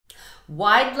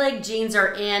Wide leg jeans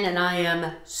are in and I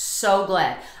am so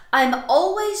glad. I'm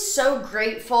always so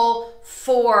grateful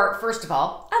for, first of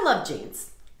all, I love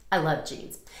jeans. I love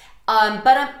jeans.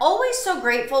 But I'm always so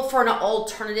grateful for an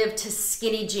alternative to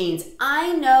skinny jeans.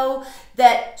 I know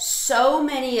that so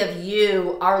many of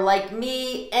you are like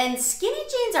me and skinny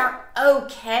jeans are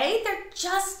okay.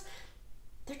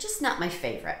 They're just not my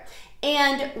favorite.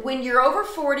 And when you're over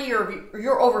 40 or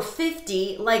you're over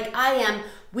 50, like I am,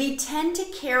 we tend to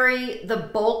carry the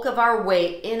bulk of our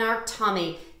weight in our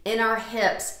tummy, in our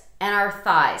hips, and our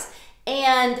thighs.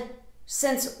 And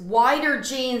since wider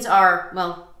jeans are,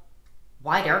 well,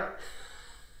 wider,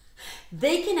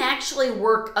 they can actually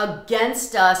work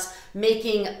against us,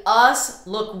 making us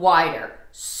look wider.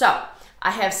 So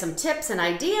I have some tips and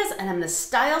ideas, and I'm gonna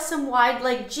style some wide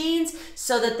leg jeans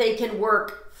so that they can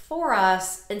work for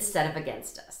us instead of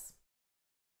against us.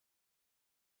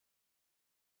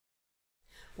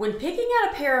 When picking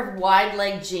out a pair of wide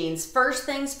leg jeans, first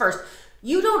things first,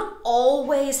 you don't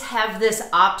always have this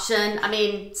option. I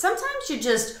mean, sometimes you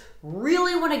just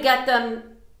really want to get them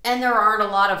and there aren't a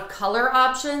lot of color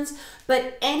options,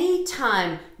 but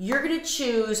anytime you're gonna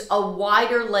choose a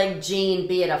wider leg jean,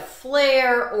 be it a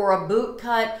flare or a boot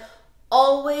cut,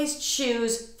 always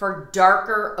choose for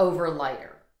darker over lighter.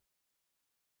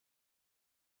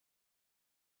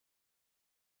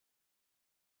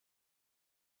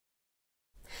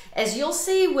 As you'll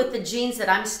see with the jeans that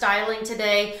I'm styling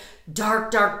today,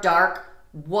 dark, dark, dark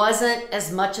wasn't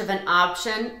as much of an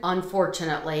option,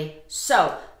 unfortunately.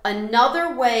 So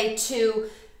another way to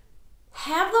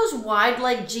have those wide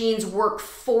leg jeans work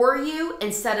for you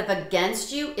instead of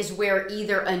against you is wear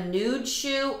either a nude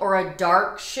shoe or a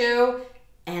dark shoe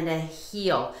and a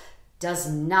heel. Does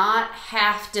not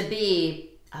have to be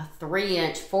a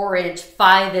 3-inch, 4-inch,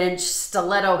 5-inch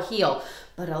stiletto heel,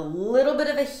 but a little bit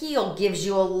of a heel gives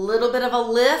you a little bit of a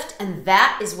lift, and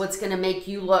that is what's gonna make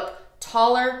you look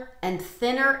taller and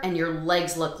thinner and your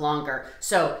legs look longer.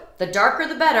 So the darker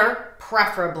the better,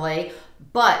 preferably,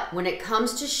 but when it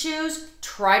comes to shoes,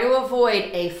 try to avoid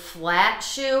a flat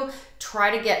shoe.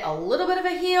 Try to get a little bit of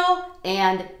a heel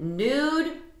and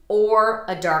nude or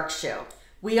a dark shoe.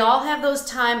 We all have those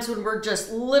times when we're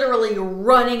just literally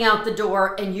running out the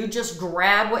door and you just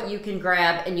grab what you can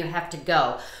grab and you have to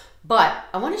go. But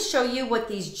I want to show you what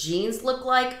these jeans look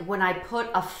like when I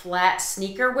put a flat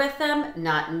sneaker with them,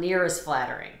 not near as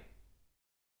flattering.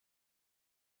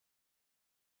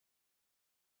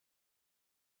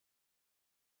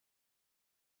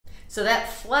 So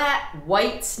that flat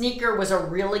white sneaker was a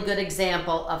really good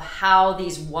example of how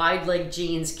these wide leg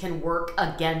jeans can work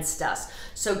against us.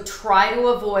 So try to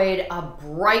avoid a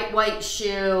bright white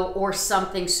shoe or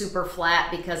something super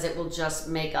flat because it will just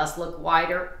make us look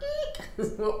wider.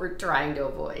 Is what we're trying to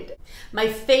avoid. My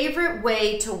favorite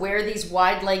way to wear these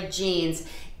wide leg jeans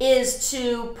is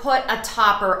to put a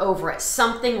topper over it,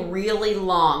 something really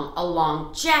long, a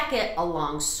long jacket, a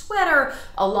long sweater,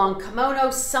 a long kimono,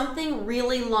 something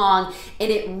really long, and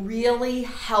it really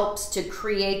helps to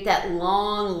create that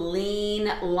long,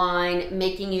 lean line,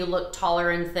 making you look taller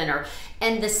and thinner.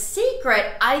 And the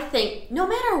secret, I think, no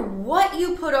matter what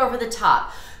you put over the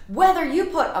top, whether you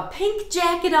put a pink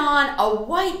jacket on, a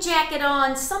white jacket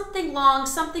on, something long,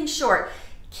 something short,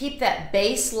 keep that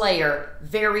base layer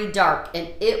very dark and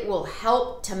it will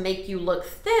help to make you look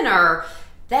thinner.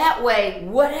 That way,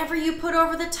 whatever you put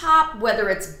over the top, whether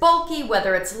it's bulky,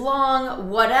 whether it's long,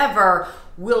 whatever,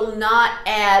 will not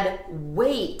add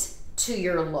weight to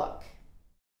your look.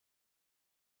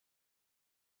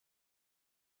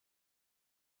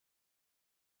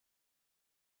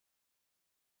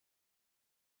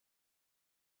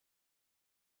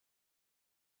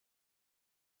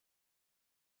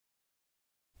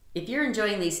 If you're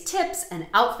enjoying these tips and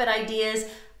outfit ideas,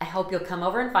 I hope you'll come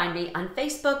over and find me on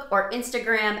Facebook or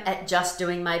Instagram at Just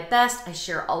Doing My Best. I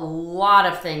share a lot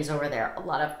of things over there, a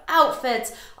lot of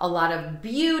outfits, a lot of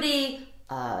beauty,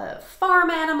 a farm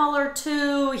animal or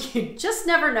two. You just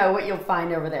never know what you'll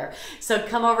find over there. So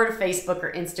come over to Facebook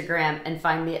or Instagram and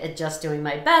find me at Just Doing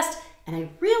My Best. And I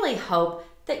really hope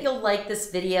that you'll like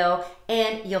this video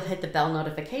and you'll hit the bell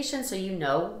notification so you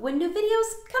know when new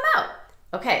videos come out.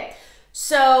 Okay.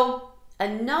 So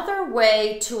another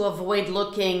way to avoid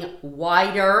looking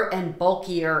wider and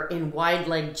bulkier in wide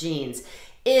leg jeans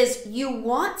is you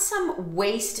want some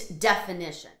waist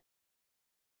definition.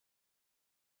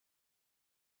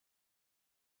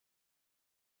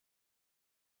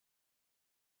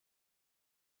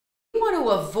 You want to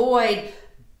avoid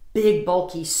big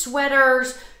bulky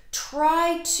sweaters.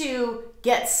 Try to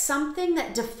get something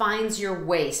that defines your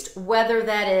waist, whether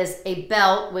that is a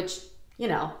belt, which You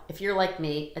know, if you're like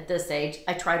me at this age,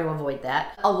 I try to avoid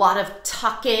that. A lot of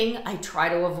tucking, I try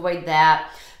to avoid that.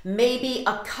 Maybe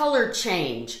a color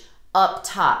change up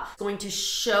top. It's going to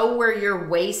show where your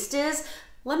waist is.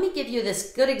 Let me give you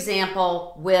this good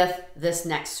example with this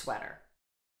next sweater.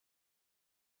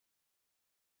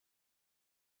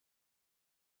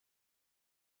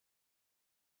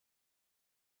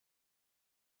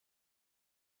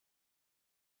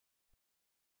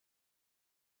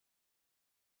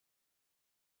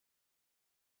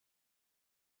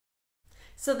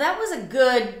 So that was a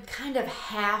good kind of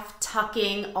half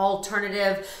tucking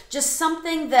alternative, just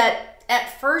something that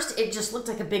at first it just looked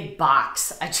like a big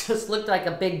box. I just looked like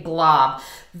a big blob.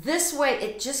 This way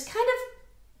it just kind of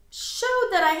showed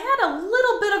that I had a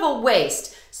little bit of a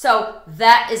waist. So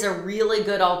that is a really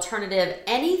good alternative.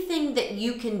 Anything that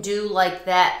you can do like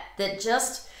that, that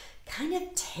just kind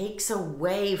of takes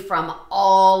away from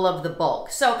all of the bulk.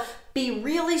 So be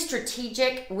really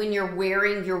strategic when you're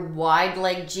wearing your wide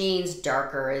leg jeans.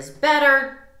 Darker is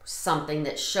better. Something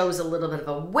that shows a little bit of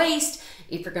a waist.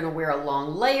 If you're going to wear a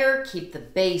long layer, keep the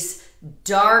base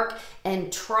dark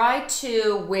and try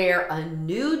to wear a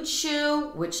nude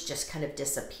shoe, which just kind of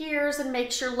disappears and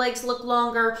makes your legs look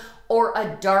longer, or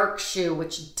a dark shoe,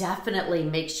 which definitely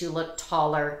makes you look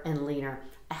taller and leaner.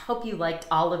 I hope you liked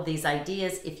all of these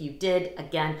ideas. If you did,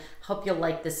 again, hope you'll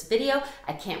like this video.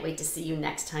 I can't wait to see you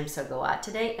next time. So go out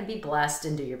today and be blessed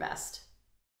and do your best.